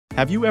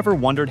Have you ever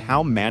wondered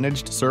how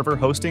managed server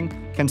hosting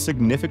can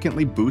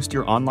significantly boost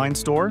your online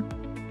store?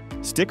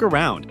 Stick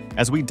around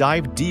as we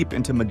dive deep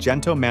into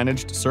Magento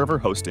managed server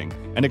hosting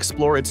and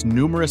explore its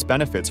numerous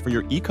benefits for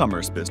your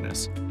e-commerce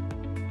business.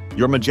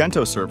 Your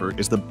Magento server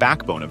is the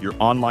backbone of your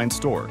online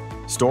store,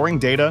 storing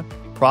data,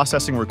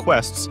 processing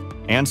requests,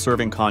 and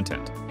serving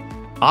content.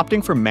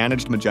 Opting for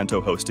managed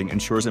Magento hosting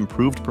ensures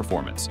improved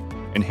performance,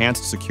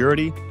 enhanced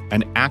security,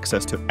 and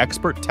access to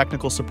expert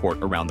technical support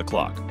around the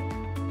clock.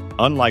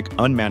 Unlike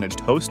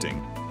unmanaged hosting,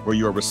 where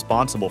you are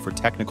responsible for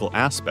technical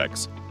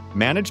aspects,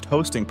 managed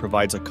hosting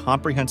provides a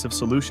comprehensive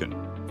solution,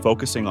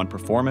 focusing on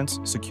performance,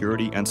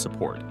 security, and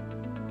support.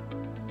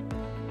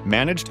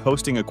 Managed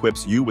hosting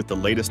equips you with the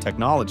latest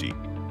technology,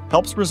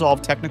 helps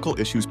resolve technical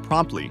issues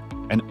promptly,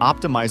 and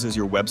optimizes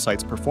your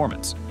website's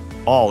performance,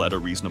 all at a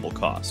reasonable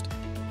cost.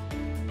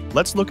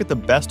 Let's look at the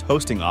best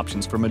hosting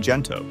options for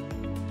Magento.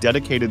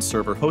 Dedicated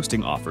server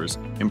hosting offers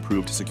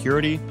improved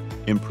security,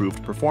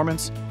 improved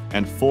performance,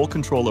 and full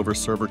control over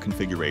server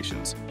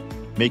configurations,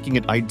 making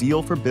it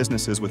ideal for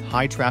businesses with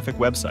high-traffic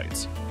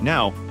websites.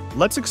 Now,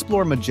 let's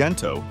explore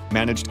Magento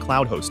Managed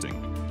Cloud Hosting,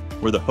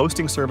 where the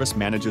hosting service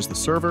manages the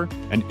server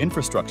and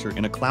infrastructure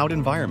in a cloud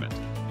environment.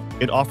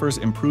 It offers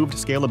improved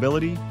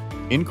scalability,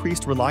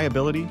 increased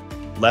reliability,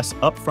 less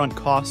upfront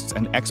costs,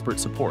 and expert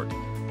support.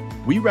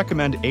 We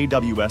recommend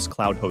AWS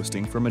Cloud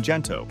Hosting for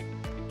Magento.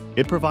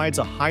 It provides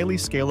a highly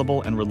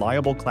scalable and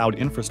reliable cloud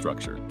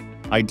infrastructure,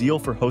 ideal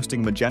for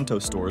hosting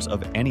Magento stores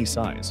of any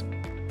size.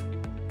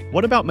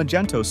 What about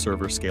Magento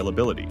server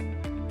scalability?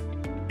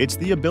 It's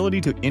the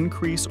ability to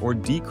increase or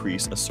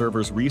decrease a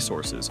server's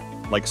resources,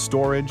 like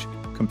storage,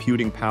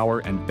 computing power,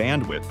 and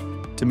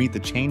bandwidth, to meet the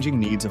changing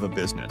needs of a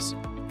business.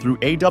 Through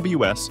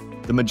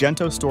AWS, the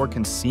Magento store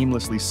can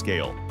seamlessly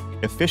scale,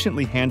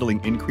 efficiently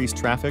handling increased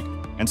traffic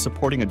and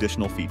supporting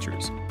additional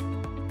features.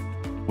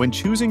 When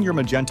choosing your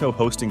Magento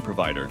hosting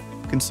provider,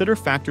 consider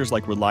factors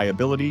like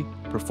reliability,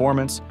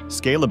 performance,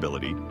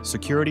 scalability,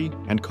 security,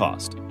 and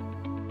cost.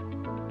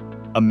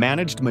 A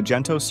managed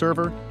Magento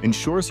server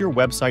ensures your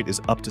website is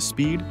up to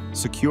speed,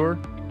 secure,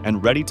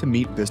 and ready to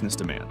meet business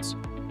demands.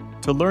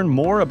 To learn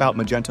more about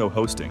Magento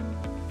hosting,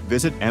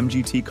 visit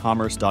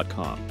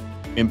MGT-COMMERCE.com.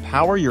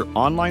 Empower your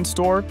online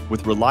store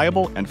with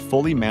reliable and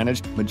fully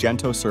managed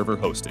Magento server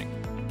hosting.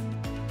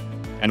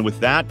 And with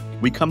that,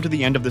 we come to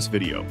the end of this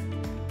video.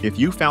 If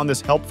you found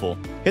this helpful,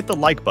 hit the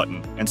like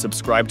button and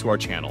subscribe to our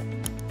channel.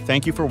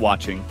 Thank you for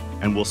watching,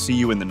 and we'll see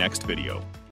you in the next video.